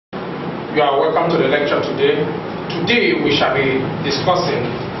You are welcome to the lecture today. Today we shall be discussing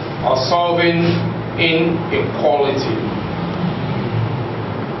or solving inequality.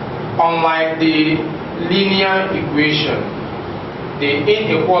 Unlike the linear equation, the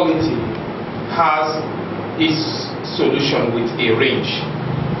inequality has its solution with a range.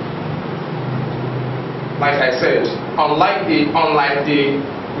 Like I said, unlike the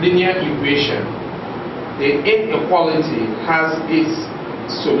linear equation, the inequality has its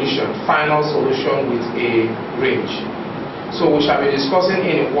solution, final solution with a range. So we shall be discussing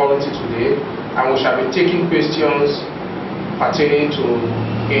inequality today, and we shall be taking questions pertaining to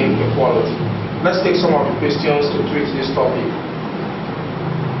inequality. Let's take some of the questions to treat this topic.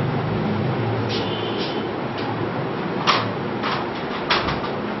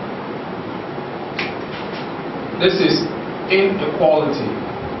 This is inequality.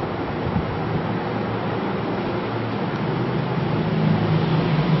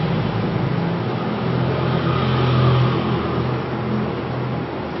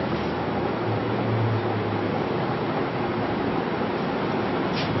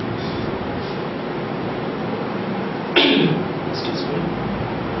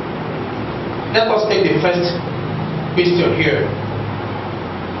 Let us take the first question here.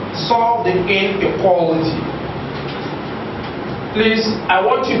 Solve the inequality. Please, I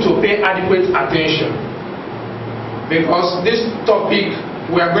want you to pay adequate attention, because this topic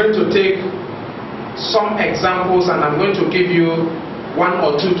we are going to take some examples, and I'm going to give you one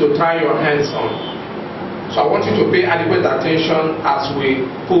or two to try your hands on. So I want you to pay adequate attention as we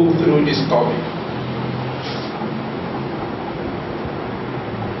pull through this topic.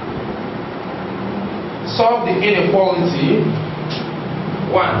 Solve the inequality.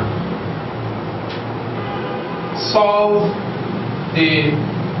 1. Solve the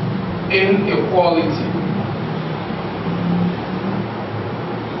inequality.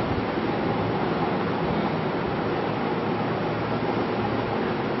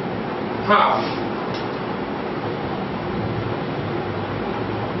 Half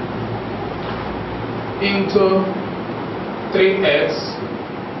into 3x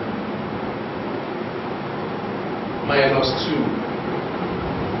minus 2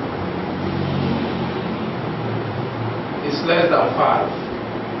 is less than 5.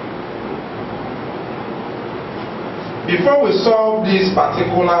 Before we solve this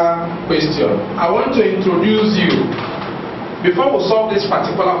particular question, I want to introduce you. Before we solve this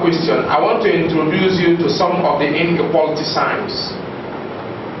particular question, I want to introduce you to some of the inequality signs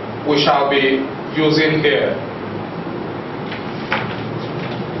we shall be using here.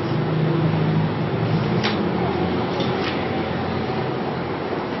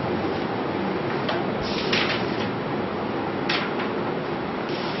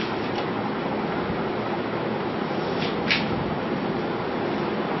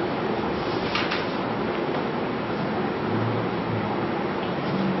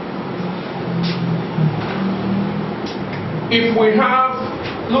 If we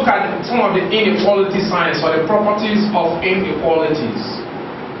look at some of the inequality signs or the properties of inequalities.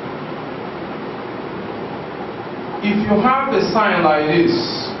 If you have the sign like this,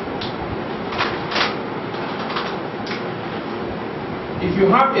 if you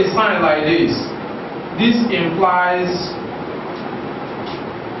have a sign like this, this implies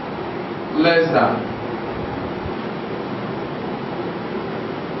less than.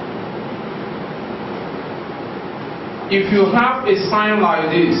 If you have a sign like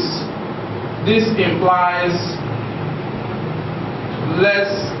this, this implies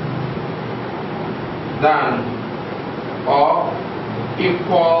less than or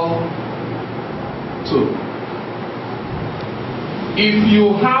equal to. If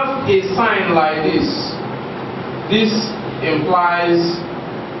you have a sign like this, this implies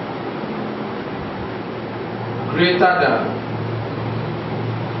greater than.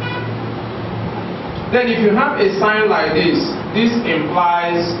 Then if you have a sign like this, this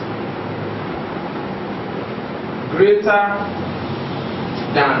implies greater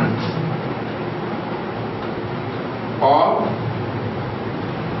than or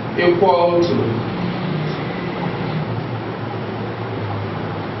equal to.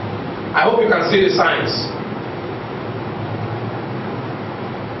 I hope you can see the signs.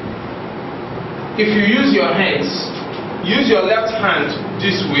 If you use your hands, use your left hand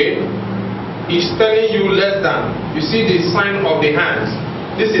this way. It's telling you less than. You see the sign of the hand.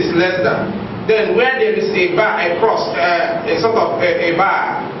 This is less than. Then where there is a bar, a cross, a sort of a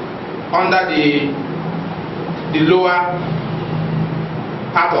bar under the lower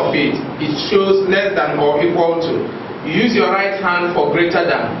part of it, it shows less than or equal to. You use your right hand for greater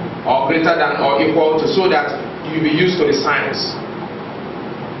than or equal to, so that you'll be used to the signs.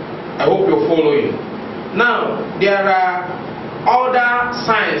 I hope following? Now, there are other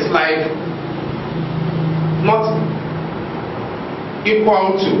signs like not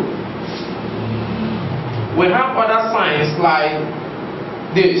equal to. We have other signs like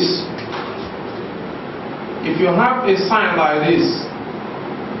this. If you have a sign like this,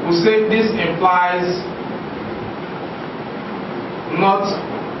 we say this implies not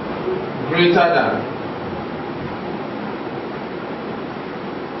greater than.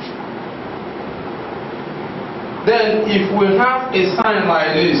 Then if we have a sign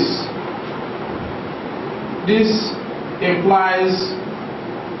like this, this implies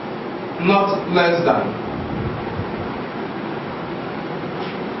not less than.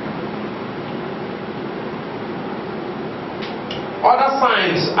 Other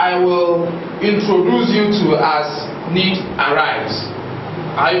signs I will introduce you to as need arrives.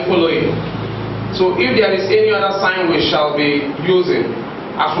 Are you following? So if there is any other sign we shall be using,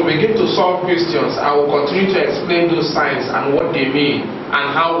 as we begin to solve questions, I will continue to explain those signs and what they mean and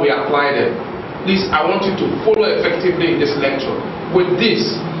how we apply them. Please, I want you to follow effectively in this lecture. With this,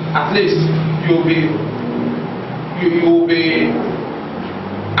 at least you will be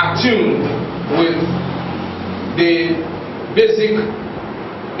attuned with the basic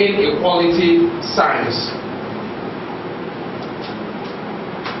inequality signs.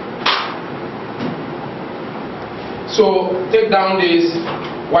 So take down this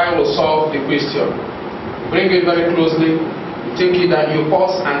while we solve the question. Bring it very closely. Take it down. You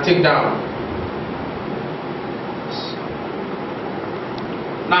pause and take down.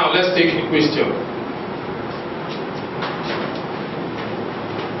 Now let's take the question.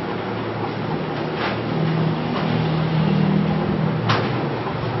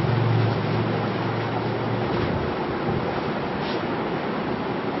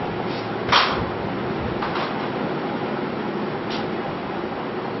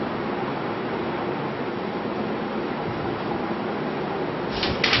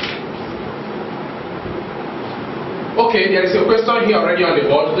 Okay, there is a question here already on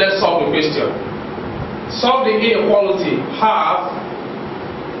the board. Let's solve the question. Solve the inequality. Half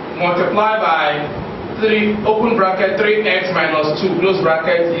multiplied by 3, open bracket, 3x minus 2, close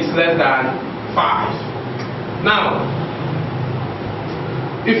bracket, is less than 5. Now,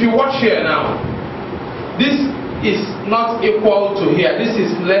 if you watch here now, this is not equal to here. This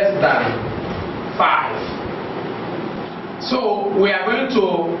is less than 5. So, we are going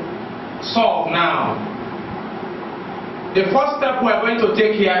to solve now. The first step we are going to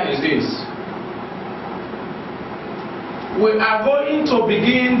take here is this. We are going to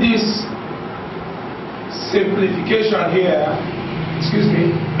begin this simplification here, excuse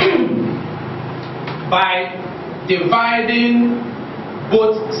me, by dividing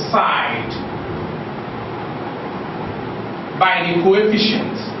both sides by the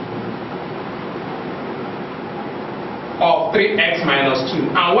coefficient of 3x minus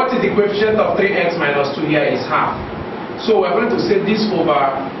 2. And what is the coefficient of 3x minus 2 here is half. So we're going to say this over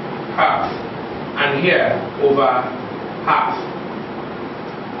half and here over half.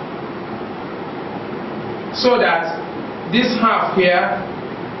 So that this half here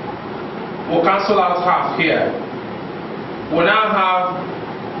will cancel out half here. We now have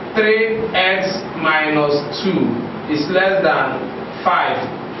 3x minus 2 is less than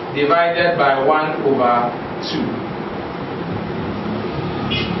 5 divided by 1 over 2.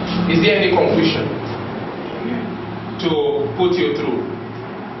 Is there any confusion to put you through?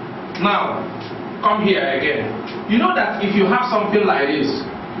 Now, come here again. You know that if you have something like this,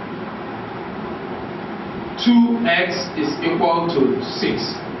 2x is equal to 6.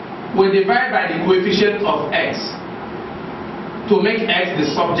 We divide by the coefficient of x to make x the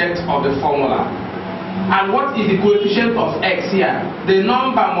subject of the formula. And what is the coefficient of x here? The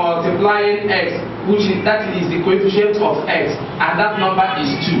number multiplying x, that is the coefficient of x, and that number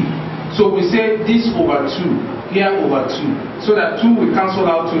is 2. So we say this over 2. Here over 2, so that 2 will cancel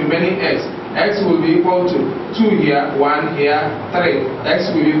out to remaining x. X will be equal to 2 here, 1 here, 3.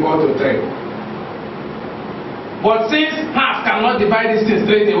 X will be equal to 3. But since half cannot divide this thing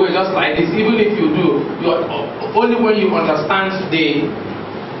straight away just like this, even if you do, only when you understand the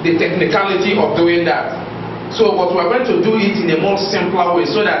technicality of doing that. So but we're going to do it in a more simpler way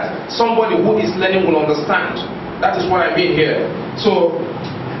so that somebody who is learning will understand. That is what I mean here. So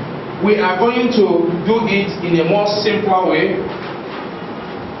we are going to do it in a more simpler way.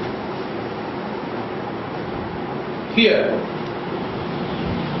 Here,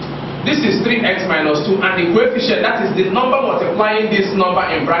 this is 3x minus 2, and the coefficient, that is the number multiplying this number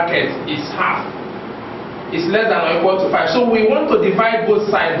in brackets, is half. It's less than or equal to 5. So we want to divide both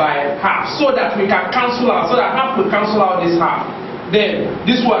sides by half so that we can cancel out, so that half will cancel out this half. Then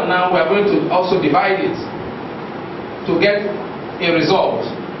this one now we are going to also divide it to get a result.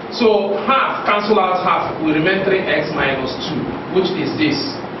 So half cancel out half, will remain 3x minus 2, which is this.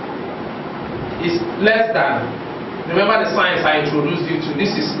 Is less than, remember the signs I introduced you to,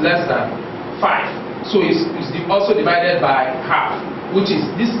 this is less than 5. So it's also divided by half, which is,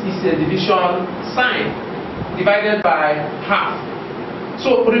 this is a division sign, divided by half.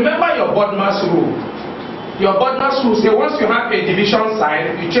 So remember your Bodmer's rule. Your Bodmer's rule says once you have a division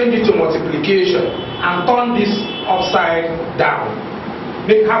sign, you change it to multiplication and turn this upside down.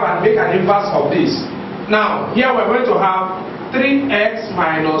 Make an inverse of this. Now here we're going to have 3x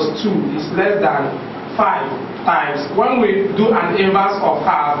minus 2 is less than 5 times. When we do an inverse of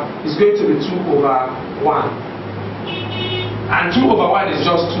half, it's going to be 2 over 1. And 2 over 1 is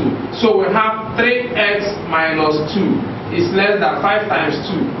just 2. So we have 3x minus 2 is less than 5 times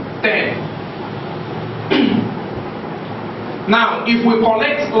 2, 10. Now, if we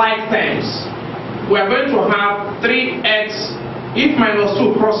collect like terms, we are going to have 3x, if minus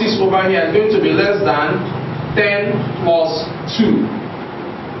 2 crosses over here, is going to be less than 10 plus 2,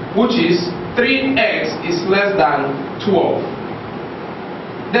 which is 3x is less than 12.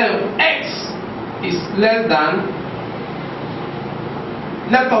 Then x is less than,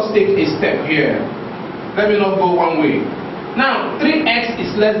 let us take a step here. Let me not go one way. Now, 3x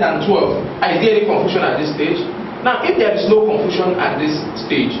is less than 12. Is there any confusion at this stage? Now, if there is no confusion at this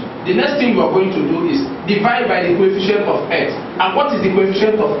stage, the next thing you are going to do is divide by the coefficient of x. And what is the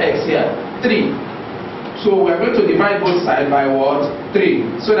coefficient of x here? 3. So we are going to divide both sides by what? 3.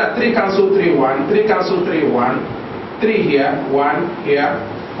 So that 3 cancel 3, 1. 3 cancel 3, 1. 3 here, 1 here,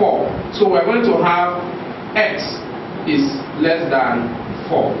 4. So we are going to have x is less than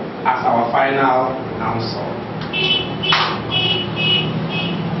 4 as our final answer.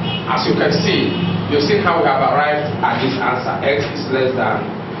 As you can see, you see how we have arrived at this answer. X is less than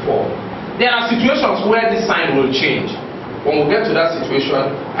 4. There are situations where this sign will change. When we get to that situation,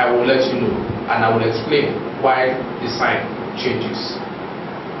 I will let you know and I will explain why the sign changes.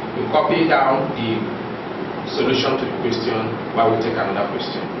 We copy down the solution to the question while we take another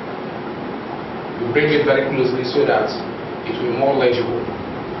question. We bring it very closely so that it will be more legible.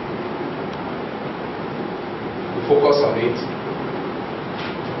 We focus on it.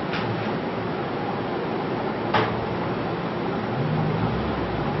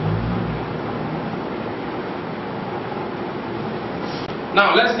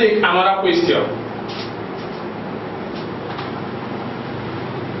 Now let's take another question.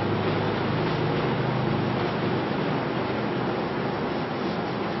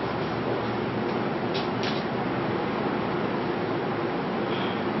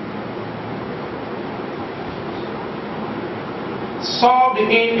 Solve the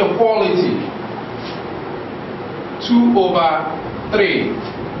inequality 2 over 3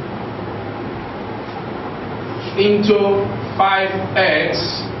 into 5x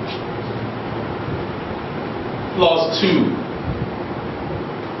plus 2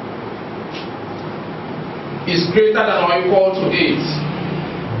 is greater than or equal to 8.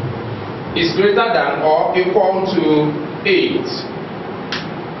 Is greater than or equal to 8.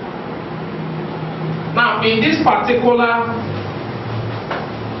 Now, in this particular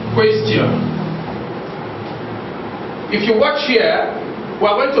question, if you watch here, we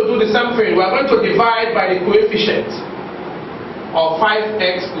are going to do the same thing. We are going to divide by the coefficient of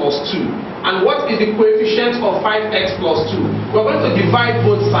 5x plus 2. And what is the coefficient of 5x plus 2? We are going to divide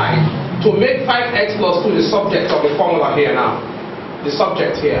both sides to make 5x plus 2 the subject of the formula here now. The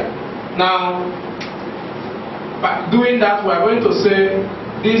subject here. Now, by doing that, we are going to say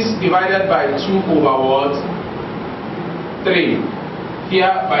this divided by 2 over what? 3.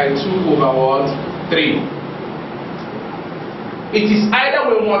 Here by 2 over what? 3. It is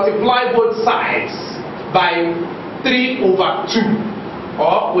either we multiply both sides by 3 over 2,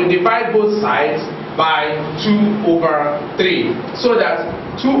 or we divide both sides by 2 over 3, so that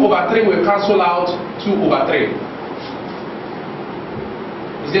 2 over 3 will cancel out 2 over 3.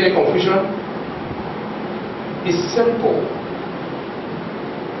 Is there any confusion? It's simple.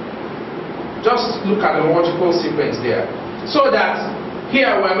 Just look at the logical sequence there. So that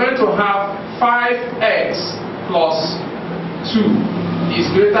here we're going to have 5x plus 2 is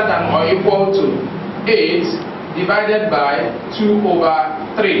greater than or equal to 8 divided by 2 over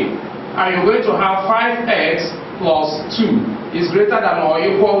 3. And you're going to have 5x plus 2 is greater than or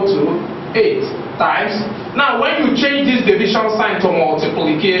equal to 8 times. Now, when you change this division sign to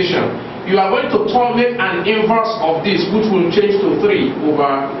multiplication, you are going to make an inverse of this, which will change to 3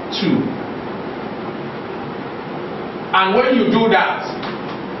 over 2. And when you do that,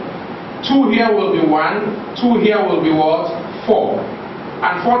 2 here will be 1, 2 here will be what? 4.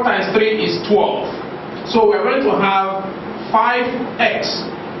 And 4 times 3 is 12. So we're going to have 5x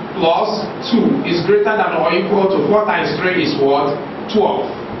plus 2 is greater than or equal to 4 times 3 is what? 12.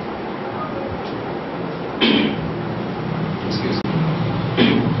 Excuse me.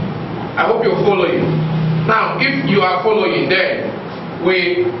 I hope you're following. Now, if you are following, then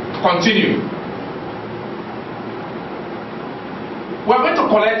we continue. We're going to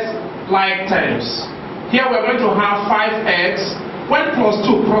collect like terms. Here we're going to have 5x. When plus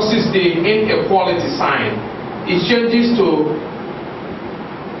 2 crosses the inequality sign, it changes to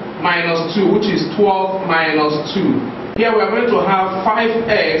minus 2, which is 12 minus 2. Here we're going to have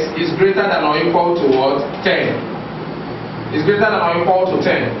 5x is greater than or equal to what? 10. Is greater than or equal to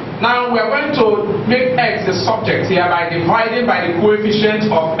 10. Now we're going to make x the subject here by dividing by the coefficient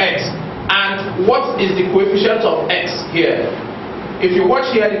of x. And what is the coefficient of x here? If you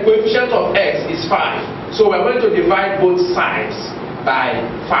watch here, the coefficient of x is 5. So we're going to divide both sides by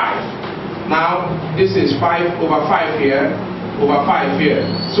 5. Now this is 5 over 5 here, over 5 here.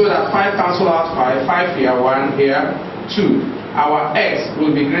 So that 5 cancel out 5, 5 here, 1 here, 2. Our x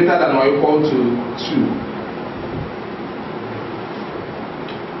will be greater than or equal to 2.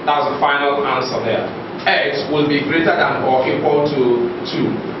 That's the final answer there. X will be greater than or equal to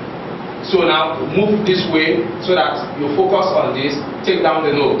 2. So now move this way so that you focus on this, take down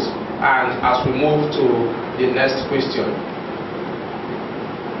the notes, and as we move to the next question.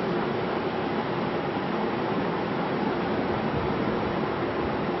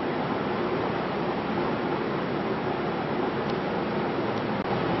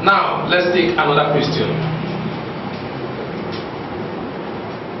 Now let's take another question.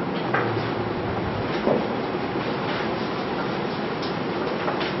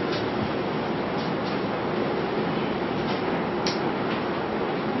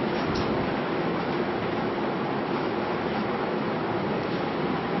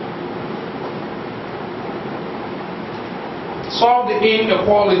 Solve the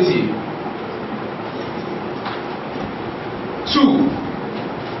inequality. 2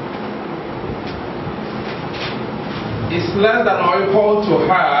 is less than or equal to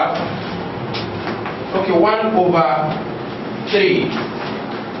half, 1 over 3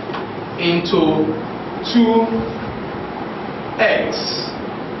 into 2x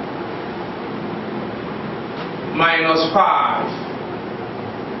minus 5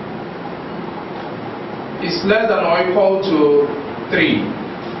 is less than or equal to 3.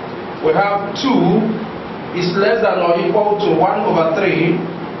 We have 2 is less than or equal to 1 over 3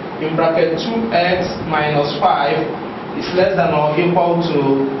 in bracket 2x minus 5 is less than or equal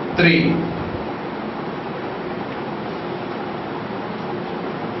to 3.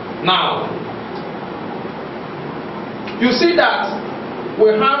 Now, you see that we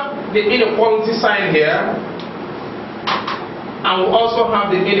have the inequality sign here, and we also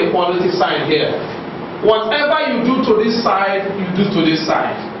have the inequality sign here. Whatever you do to this side, you do to this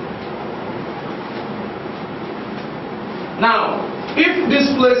side. Now, if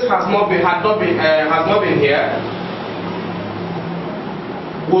this place has not been here,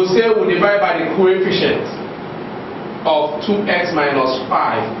 we'll say we'll divide by the coefficient of 2x minus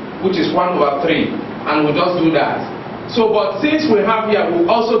 5, which is 1 over 3, and we'll just do that. So, but since we have here, we'll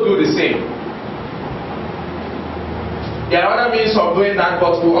also do the same. There are other means of doing that,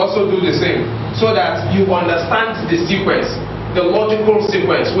 but we'll also do the same, so that you understand the sequence, the logical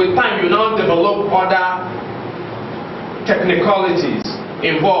sequence. With time, you now develop other technicalities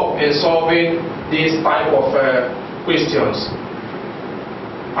involved in solving these type of questions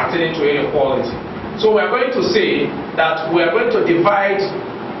pertaining to inequality. So we are going to say that we are going to divide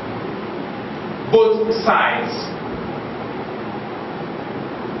both sides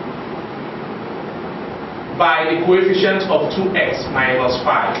by the coefficient of 2x minus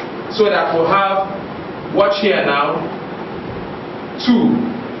 5. So that we'll have, watch here now, 2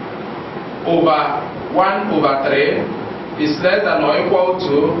 over 1 over 3 is less than or equal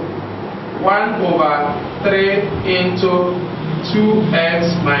to 1 over 3 into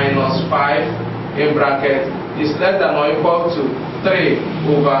 2x minus 5 in bracket is less than or equal to 3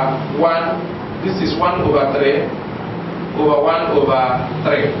 over 1. This is 1 over 3 over 1 over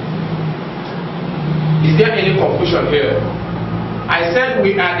 3. Is there any confusion here? I said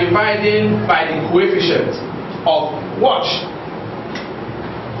we are dividing by the coefficient of, watch.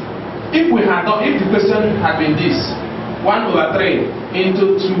 If the question had been this, 1 over 3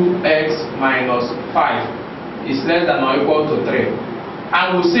 into 2x minus 5 is less than or equal to 3.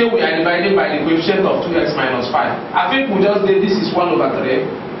 And we'll say we are dividing by the coefficient of 2x minus 5. I think we just did this is 1 over 3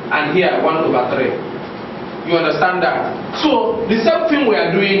 and here 1 over 3. You understand that? So the same thing we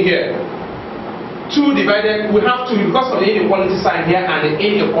are doing here. 2 divided, we have 2 because of the inequality sign here and the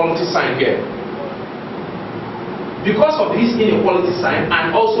inequality sign here. Because of this inequality sign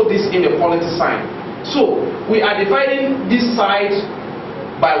and also this inequality sign. So we are dividing this side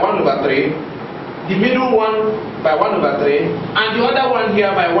by 1/3, the middle one by 1/3, and the other one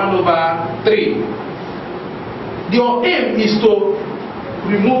here by 1/3. Your aim is to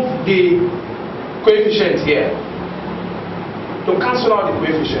remove the coefficient here, to cancel out the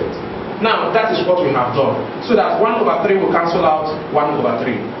coefficient. Now that is what we have done. So that 1/3 will cancel out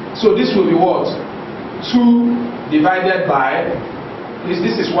 1/3. So this will be what? 2 divided by,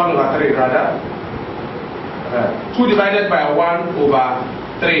 this is 1/3 rather. 2 divided by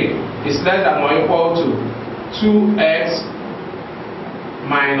 1/3 is less than or equal to 2x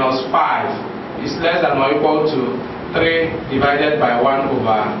minus 5 is less than or equal to 3 divided by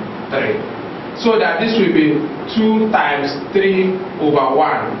 1/3. So that this will be 2 times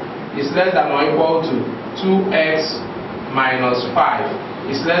 3/1 is less than or equal to 2x minus 5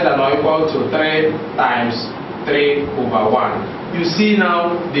 is less than or equal to 3 times 3/1. You see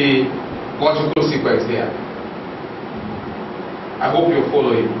now the logical sequence there. I hope you're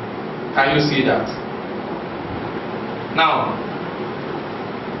following. Can you see that? Now,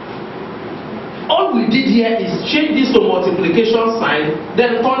 all we did here is change this to multiplication sign,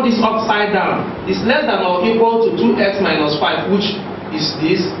 then turn this upside down. It's less than or equal to 2x minus 5, which is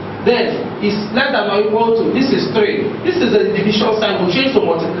this. Then it's less than or equal to, this is 3. This is a division sign. We change to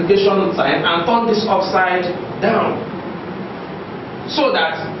multiplication sign and turn this upside down. So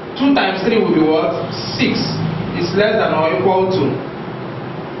that 2 times 3 will be what? 6. It's less than or equal to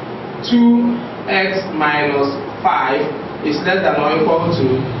 2x minus 5 is less than or equal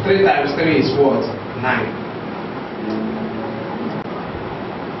to 3 times 3 is what? 9.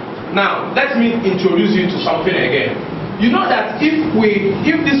 Now, let me introduce you to something again. You know that if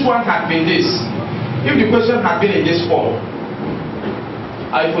this one had been this, if the question had been in this form,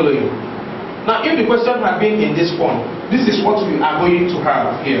 are you following? Now, if the question had been in this form, this is what we are going to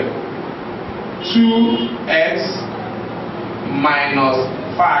have here. 2x minus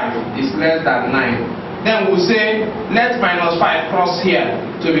 5 is less than 9. Then we'll say let minus 5 cross here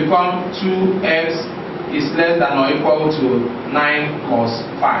to become 2x is less than or equal to 9 plus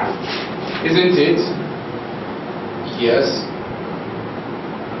 5. Isn't it? Yes.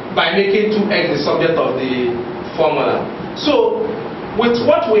 By making 2x the subject of the formula. So with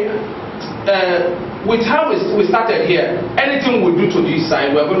what with how we started here, anything we do to this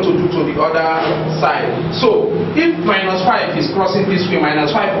side, we're going to do to the other side. So if minus 5 is crossing this way, minus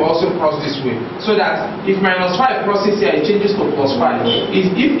 5 will also cross this way. So that if minus 5 crosses here, it changes to plus 5.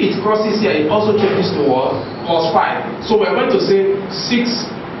 If it crosses here, it also changes to what? Plus 5. So we're going to say 6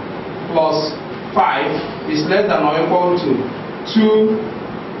 plus 5 is less than or equal to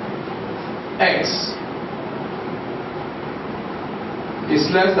 2x is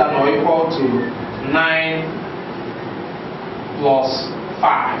less than or equal to 9 plus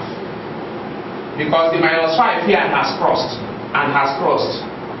 5, because the minus 5 here has crossed and has crossed.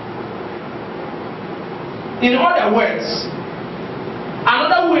 In other words,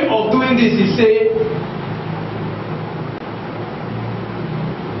 another way of doing this is say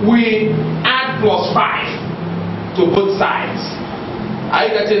we add plus 5 to both sides. Are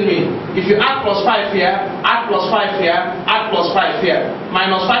you getting me? If you add plus 5 here, add plus 5 here, add plus 5 here,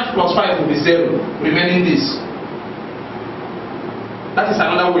 minus 5 plus 5 will be 0, remaining this. That is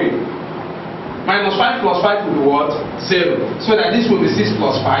another way. Minus 5 plus 5 will be what? 0. So that this will be 6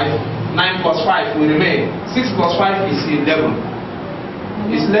 plus 5, 9 plus 5 will remain. 6 plus 5 is 11.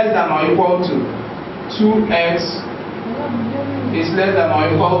 It's less than or equal to 2x is less than or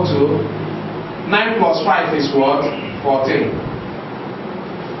equal to 9 plus 5 is what? 14.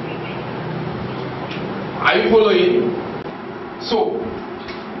 Are you following? So,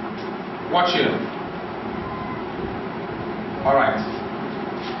 watch here. Alright.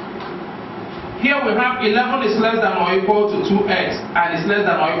 Here we have 11 is less than or equal to 2x and is less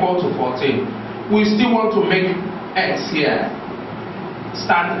than or equal to 14. We still want to make x here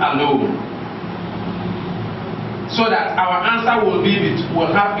stand alone, so that our answer will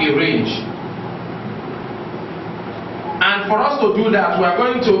have a range. And for us to do that, we are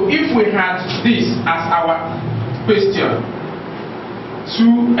going to, if we had this as our question,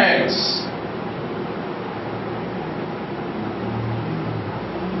 2x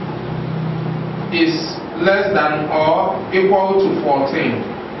is less than or equal to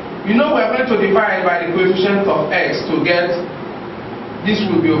 14. You know we are going to divide by the coefficient of x to get, this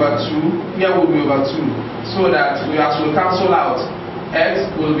will be over 2, here will be over 2. So that as we cancel out, x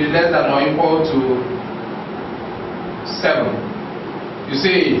will be less than or equal to 7. You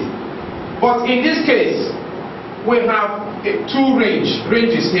see it? But in this case, we have two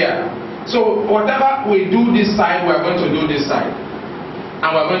ranges here. So whatever we do this side, we are going to do this side, and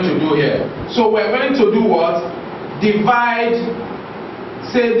we are going to do here. So we are going to do what? Divide.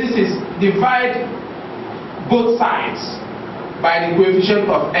 Say this is divide both sides by the coefficient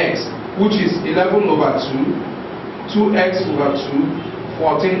of x, which is 11 over 2, 2x over 2,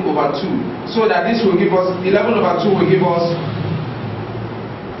 14 over 2. So that this will give us 11 over 2 will give us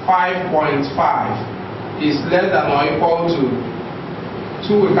 5.5 is less than or equal to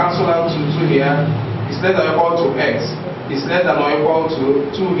 2 will cancel out to 2 here, is less than or equal to x, is less than or equal to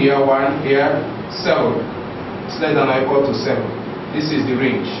 2 here, 1 here, 7, is less than or equal to 7. This is the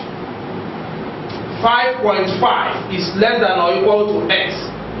range. 5.5 is less than or equal to x,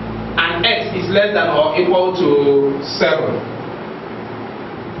 and x is less than or equal to 7.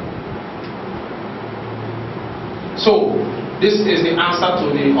 So this is the answer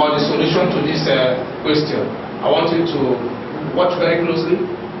to the solution to this question. I want you to watch very closely.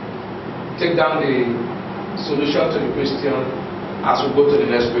 Take down the solution to the question as we go to the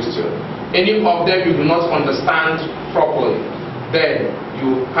next question. Any of them you do not understand properly, then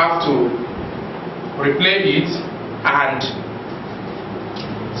you have to replay it and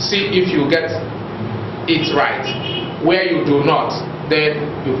see if you get it right. Where you do not, then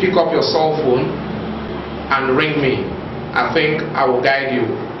you pick up your cell phone and ring me. I think I will guide you.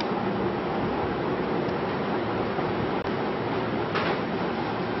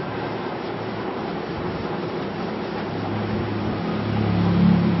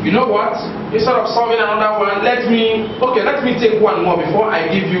 You know what? Instead of solving another one, let me take one more before I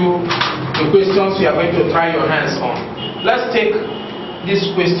give you the questions you are going to try your hands on. Let's take this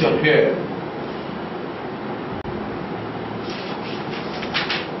question here.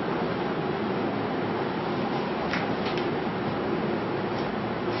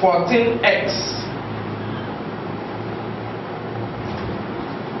 (14x)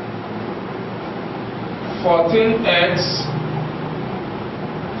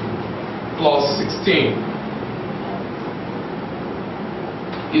 plus 16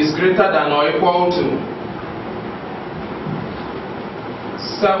 is greater than or equal to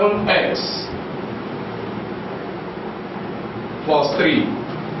 7x plus 3.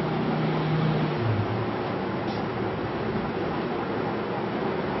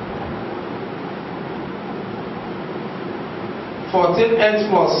 (14x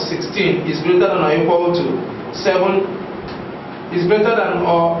plus 16 is greater than or equal to 7 is greater than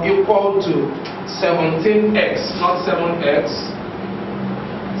or equal to 17x, not 7x,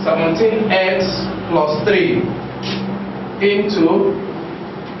 17x plus 3 into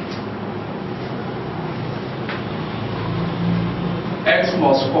x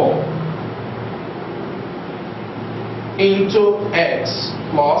plus 4 into x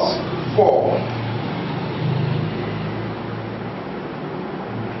plus 4.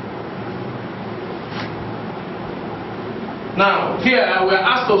 Now, here we are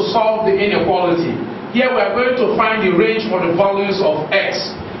asked to solve the inequality. Here we are going to find the range for the values of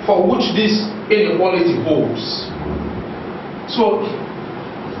x for which this inequality holds. So,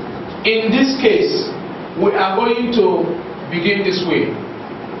 in this case, we are going to begin this way.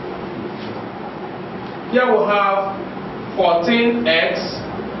 Here we have 14x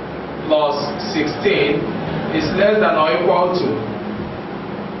plus 16 is less than or equal to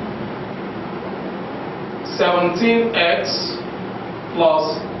 17x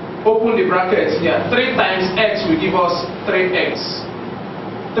plus, open the bracket here, 3 times x will give us 3x.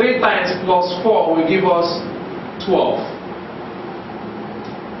 3 times plus 4 will give us 12.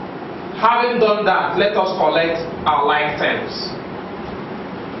 Having done that, let us collect our like terms.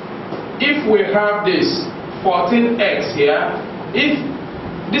 If we have this 14x here, if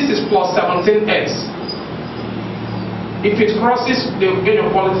this is plus 17x, if it crosses the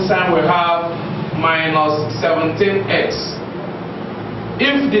inequality sign, we have minus 17x.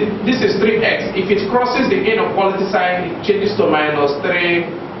 If this is 3x, if it crosses the inequality sign, it changes to minus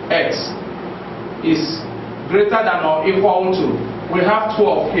 3x. Is greater than or equal to, we have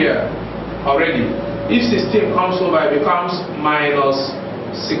 12 here already. If 16 comes over, it becomes minus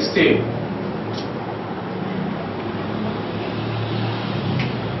 16.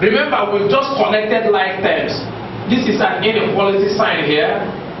 Remember, we've just connected like terms. This is an inequality sign here.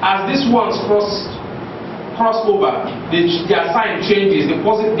 As these ones cross over, their sign changes. They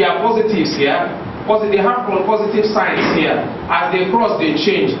are positives here. They have positive signs here. As they cross, they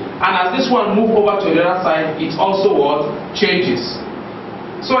change. And as this one move over to the other side, it also what? Changes.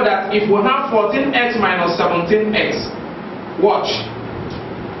 So that if we have 14x minus 17x, watch.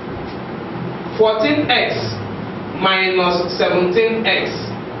 14x minus 17x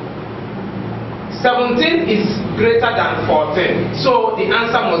 17 is greater than 14. So the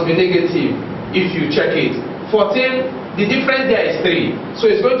answer must be negative if you check it. 14, the difference there is 3. So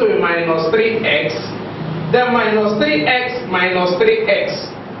it's going to be minus 3x. Then minus 3x minus 3x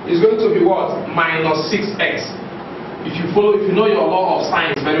is going to be what? Minus 6x. If you know your law of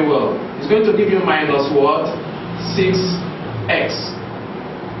science very well, it's going to give you minus what? 6x.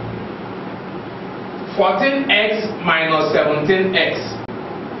 14x minus 17x.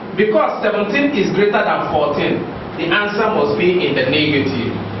 Because 17 is greater than 14, the answer must be in the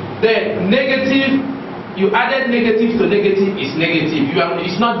negative. Then negative, you added negative to negative is negative.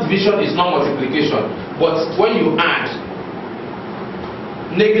 It's not division, it's not multiplication. But when you add,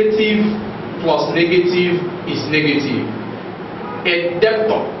 negative plus negative is negative. A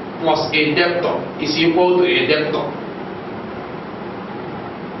debtor plus a debtor is equal to a debtor.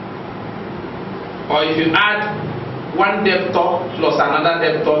 Or if you add one debtor plus another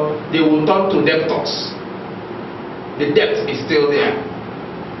debtor, they will turn to debtors. The debt is still there.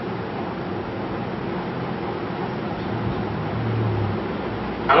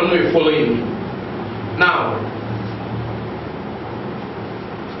 I don't know if you're following me. Now,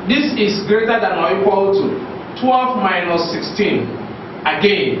 this is greater than or equal to 12 minus 16.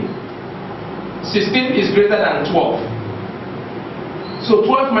 Again, 16 is greater than 12. So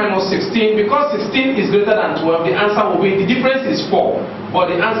 12 minus 16, because 16 is greater than 12, the answer will be, the difference is 4, but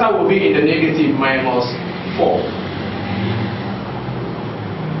the answer will be in the negative, minus 4.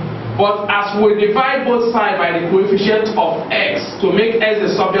 But as we divide both sides by the coefficient of x to make x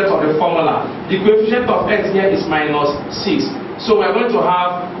the subject of the formula, the coefficient of x here is minus 6. So we're going to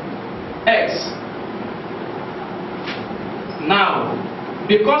have x. Now,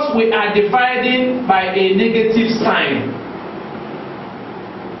 because we are dividing by a negative sign,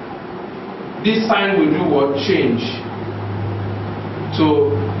 this sign will do what? Change to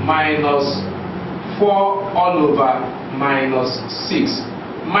minus 4 all over minus 6.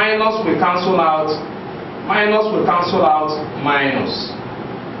 Minus will cancel out, minus will cancel out minus.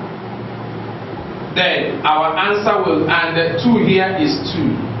 Then our answer will, and 2 here is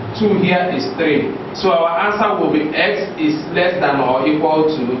 2, 2 here is 3. So our answer will be x is less than or equal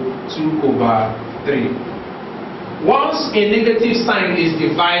to 2 over 3. Once a negative sign is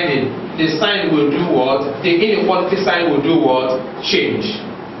divided, the sign will do what? The inequality sign will do what? Change.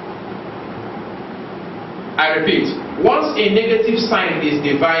 I repeat, once a negative sign is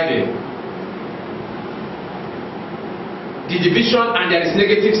divided, the division, and there is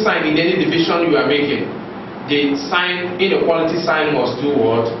negative sign in any division you are making, the sign, inequality sign must do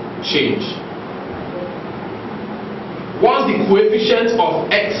what? Change. Once the coefficient of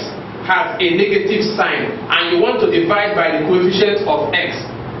x has a negative sign and you want to divide by the coefficient of x,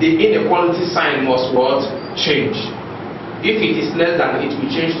 the inequality sign must what? Change. If it is less than, it will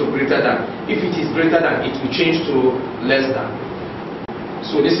change to greater than. If it is greater than, it will change to less than.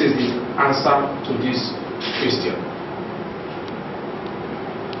 So this is the answer to this question.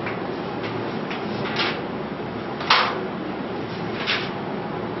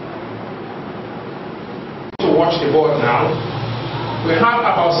 To watch the board now. We have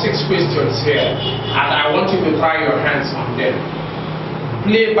about 6 questions here, and I want you to try your hands on them.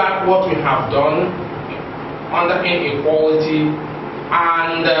 Play back what we have done under inequality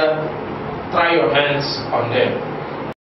and try your hands on them.